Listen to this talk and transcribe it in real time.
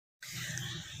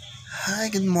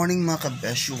Hi, good morning mga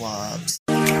kabeshuabs.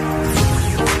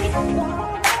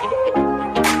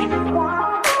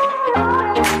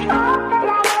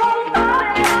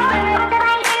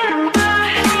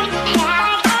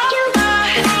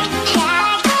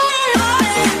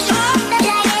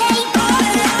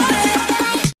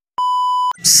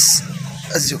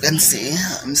 As you can see,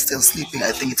 I'm still sleeping.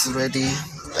 I think it's already,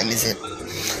 when is it?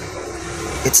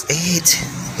 It's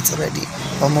 8. It's already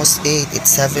almost 8.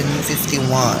 It's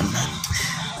 7:51.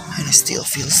 And I still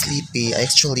feel sleepy.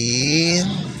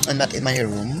 I'm not in my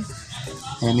room.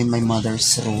 I'm in my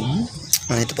mother's room.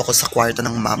 Nandito po ako sa kwarto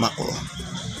ng mama ko.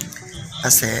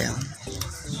 Kasi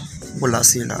wala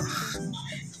sila.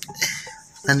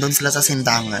 Nandun sila sa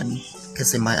sindangan.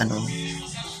 Kasi may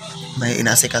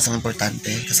inasikasang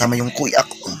importante. Kasama yung kuya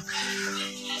ko.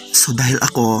 So dahil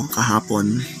ako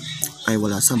kahapon ay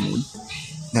wala sa mood.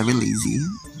 Very lazy.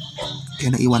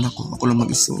 Kaya naiwan ako. Ako lang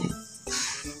mag-iso.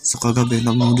 So kagabi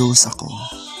nag-noodles ako.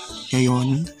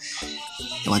 Ngayon,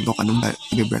 iwan ko kanong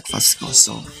breakfast ko.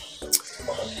 So,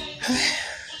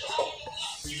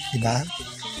 diba?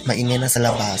 Maingay na sa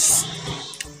labas.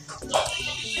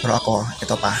 Pero ako,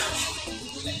 ito pa.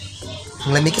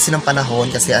 Ang lamig kasi ng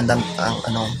panahon kasi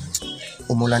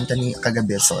umulan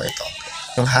kagabi. So ito,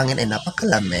 yung hangin ay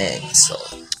napakalamig. So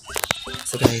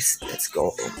guys, let's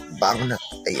go. Bang na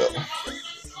tayo.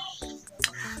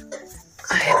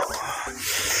 Ay,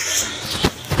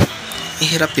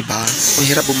 ihirap diba?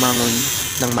 Ihirap bumangon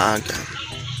ng maaga.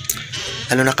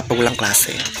 Lalo na kapag walang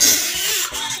klase.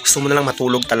 Gusto mo na lang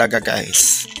matulog talaga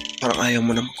guys. Parang ayaw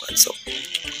mo na magkuhan. So,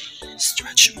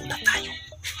 stretch muna tayo.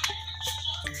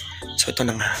 So, ito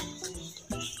na nga.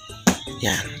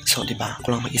 Yan. So, diba?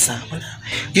 Ako lang mag-isa. Wala.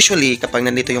 Usually, kapag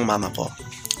nandito yung mama ko,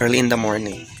 early in the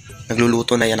morning,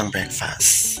 nagluluto na yan ng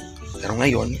breakfast. Pero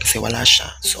ngayon, kasi wala siya.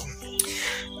 So,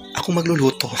 ako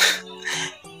magluluto.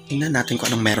 Tingnan natin kung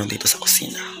anong meron dito sa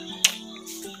kusina.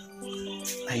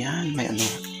 Ayan,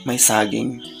 may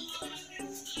saging.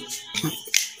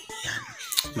 Ayan,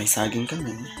 may saging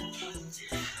kami.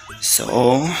 So,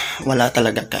 wala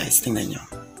talaga guys. Tingnan nyo.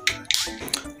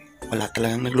 Wala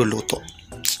talagang nagluluto.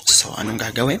 So, anong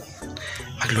gagawin?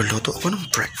 Magluluto ako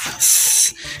ng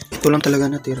breakfast. Ito lang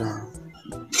talaga natira.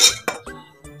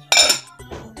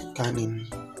 Kanin.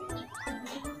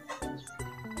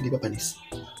 Hindi ba panis?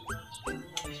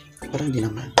 Parang hindi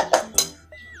naman.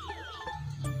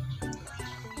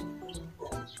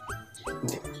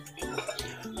 Hindi.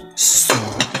 So,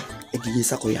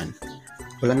 igigisa ko yan.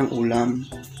 Wala ng ulam.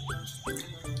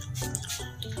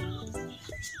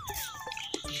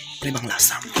 Ano bang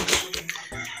lasa?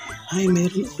 Ay,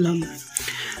 meron ulam.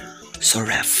 So,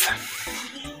 ref.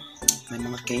 May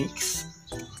mga cakes.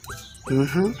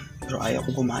 Pero ayaw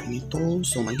ko kumain ito.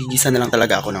 So, magigisa na lang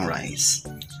talaga ako ng rice.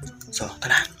 So,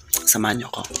 tara. Samahan niyo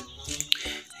ko.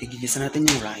 Igigisa natin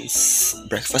yung rice.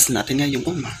 Breakfast natin ngayong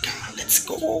umaga. Let's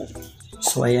go!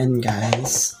 So, ayan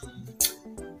guys.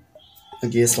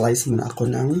 Mag-slice muna ako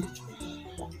ng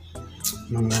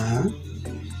mga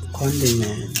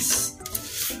condiments.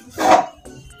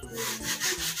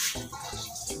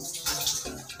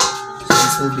 So,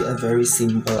 this will be a very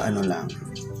simple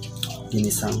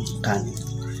ginisang kanin.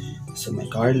 So, may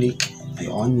garlic,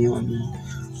 may onion,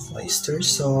 oyster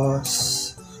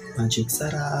sauce, magic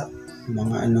sarap,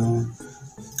 mga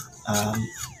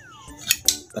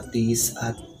patis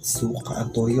at suka at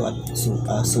toyo at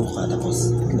suka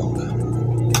tapos itlog.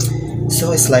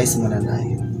 So, slice muna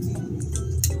tayo.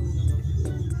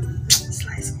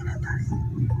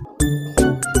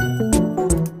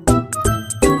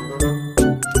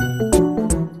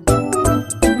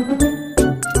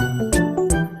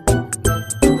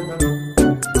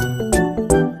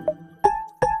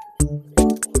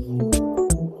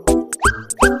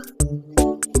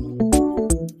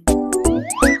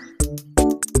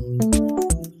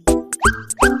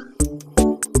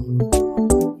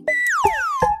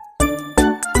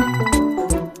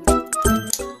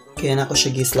 Kaya na ako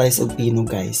siya gi-slice og pino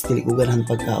guys. Dili ko ganahan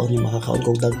pagkaon yung makakaon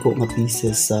kong dagko nga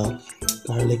pieces sa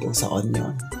garlic o sa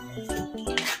onion.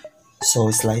 So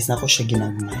slice na ako siya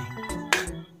ginagmay.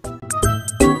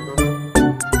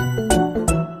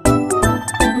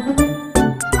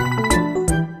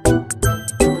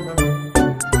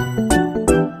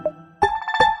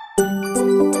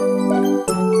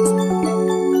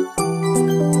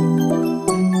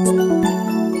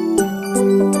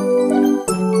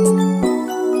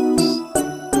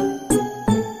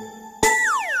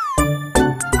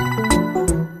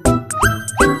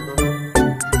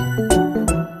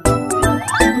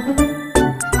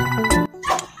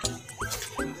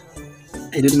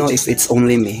 I don't know if it's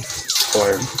only me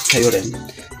or kayo rin.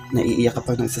 naiiyak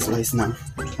kapag nagsaslice ng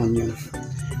onion.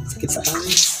 Sakit sa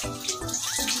eyes.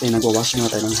 Kaya nagwawash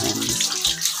muna tayo ng hands.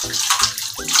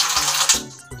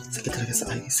 Sakit talaga sa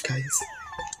eyes, guys.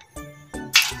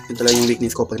 Ito talaga yung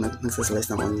weakness ko pag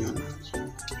nagsaslice ng onion.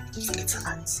 Sakit sa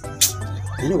eyes.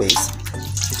 Anyways,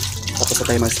 tapos na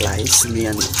tayo mag-slice. Hindi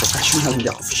yan professional, hindi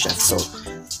ako chef. So,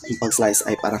 yung pag-slice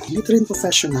ay parang hindi rin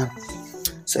professional.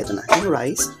 So, ito na. Yung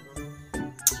rice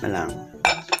na lang.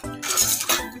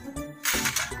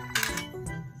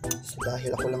 So,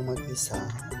 dahil ako lang mag-isa,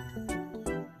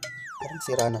 parang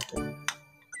sira na to.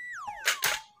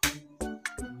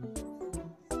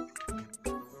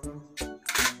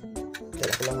 Dahil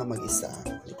ako lang mag-isa,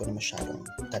 hindi ko na masyadong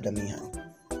dadamihan.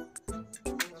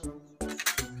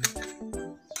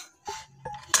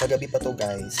 Kagabi pa to,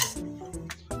 guys.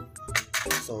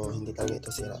 So, hindi talaga ito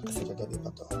sira kasi kagabi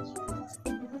pa to.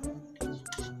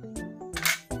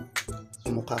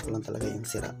 Yung mukha ko lang talaga yung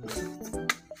sira.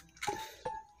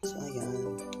 So, ayan.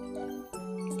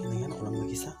 Okay na yan. Ako lang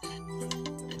mag-isa.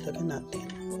 Tagan natin.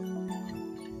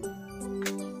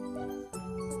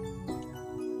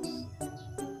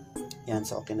 Yan.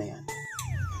 So, okay na yan.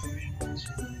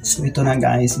 So, ito na,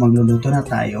 guys. Magluluto na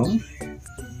tayo.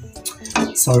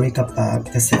 Sorry kapag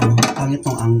kasi pangit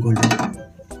ng angulo.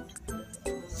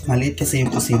 Maliit kasi yung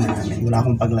kusina namin. Wala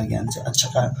akong paglagyan. At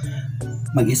saka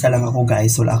mag-isa lang ako,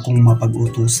 guys. Wala akong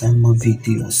mapag-utusan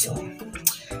mag-video. So,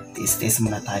 taste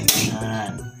muna tayo.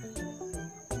 Yan.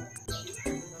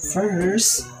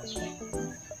 First,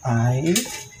 ay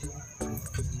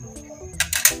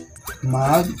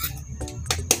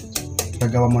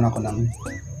gagawa muna ako ng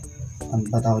ano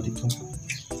ba tawag dito?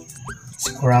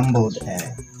 Scrambled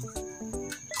egg.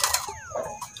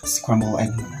 Scrambled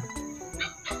egg muna.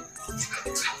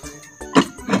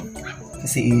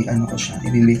 Kasi ano ko siya,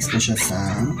 i-mix ko siya sa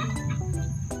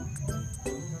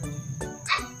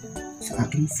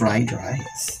aking fried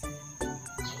rice.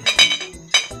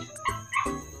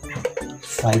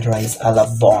 Fried rice a la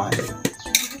Bon.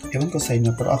 Ewan ko sa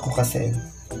inyo, pero ako kasi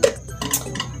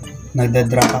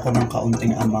nagda-drop ako ng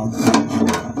kaunting amount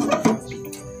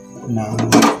ng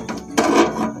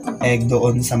egg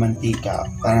doon sa mantika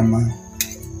para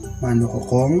maano ko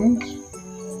kung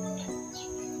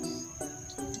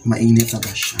mainit na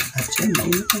ba siya. At yan,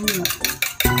 mainit na nga.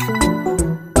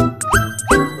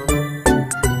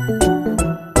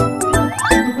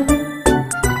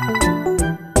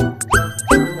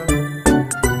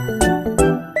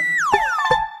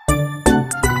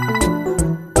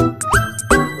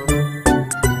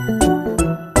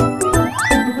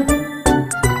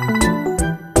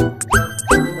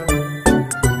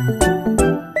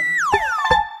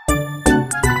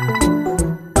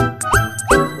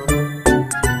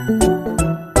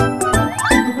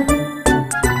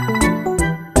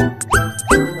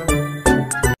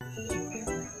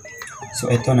 So,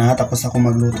 ito na. Tapos ako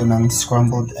magluto ng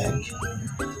scrambled egg.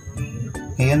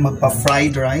 Ngayon,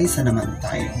 magpa-fried rice na naman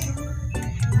tayo.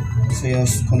 So,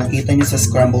 kung nakita nyo sa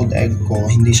scrambled egg ko,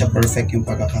 hindi siya perfect yung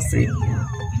pagkaka-free.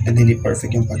 And hindi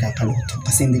perfect yung pagkakaluto.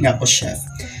 Kasi hindi nga ako chef.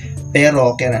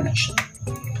 Pero, okay na siya.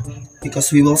 Because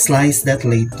we will slice that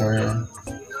later.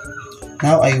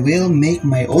 Now, I will make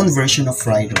my own version of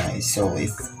fried rice. So,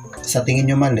 if sa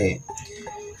tingin nyo mali,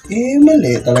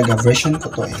 mali talaga. Version ko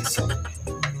to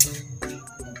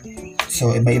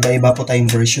So, iba-iba po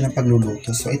tayong version ng pagluluto.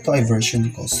 So, ito ay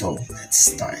version ko. So, let's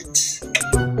start.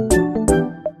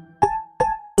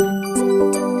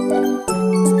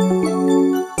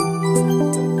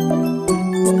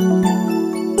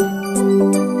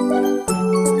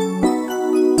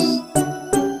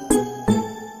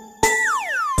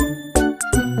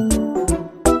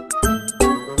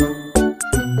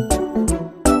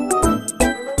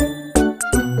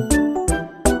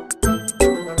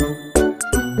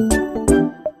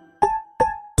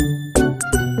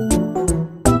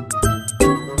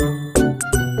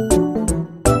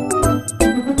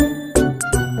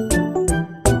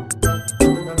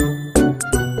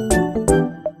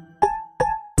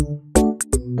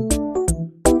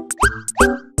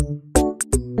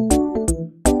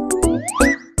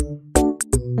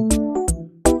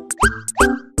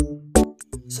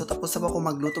 So, tapos na ako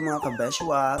magluto mga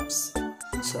kabeshwaps.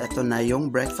 So, ito na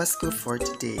yung breakfast ko for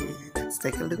today. Let's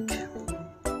take a look.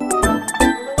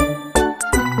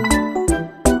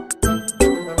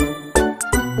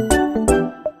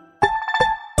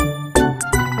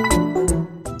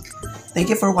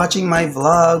 Thank you for watching my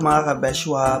vlog, mga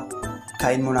kabeshwap.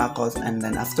 Kain muna ako and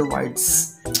then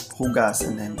afterwards, hugas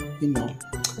and then,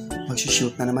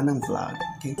 mag-shoot na naman ng vlog.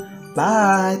 Okay?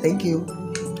 Bye! Thank you!